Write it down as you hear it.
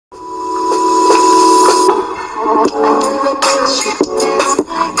Hi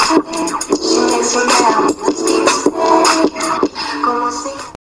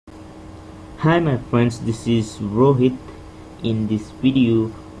my friends, this is Rohit. In this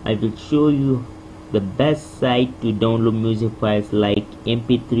video I will show you the best site to download music files like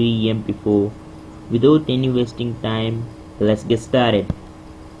MP3, MP4. Without any wasting time, let's get started.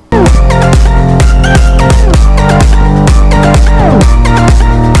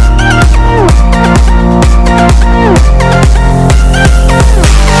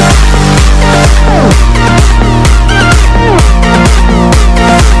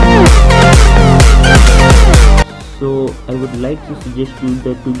 So I would like to suggest you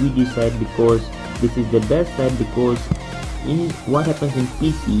the 2BD site because this is the best site, because in what happens in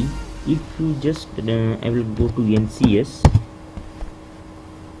PC, if you just I will go to NCS.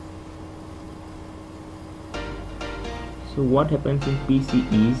 So what happens in PC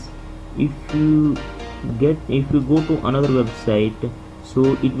is if you go to another website,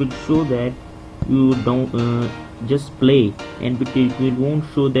 so it will show that you don't just play, and it won't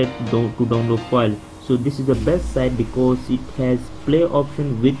show that to download file. So this is the best site because it has play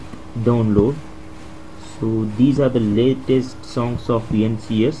option with download. So these are the latest songs of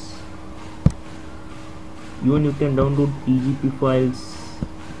NCS. Even you can download PGP files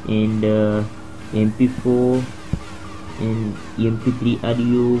and MP4 and MP3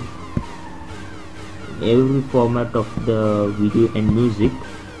 audio, every format of the video and music.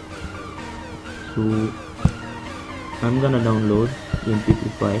 So I'm gonna download MP3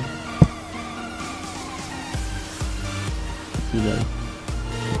 file. See guys.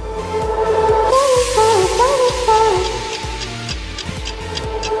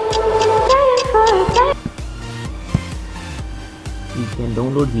 You can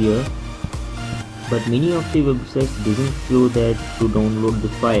download here, but many of the websites doesn't show that to download the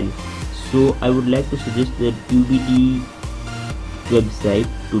file. So I would like to suggest the 2BD website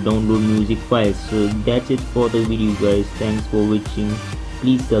to download music files. So that's it for the video guys. Thanks for watching.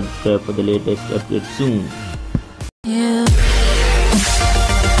 Please subscribe for the latest updates soon.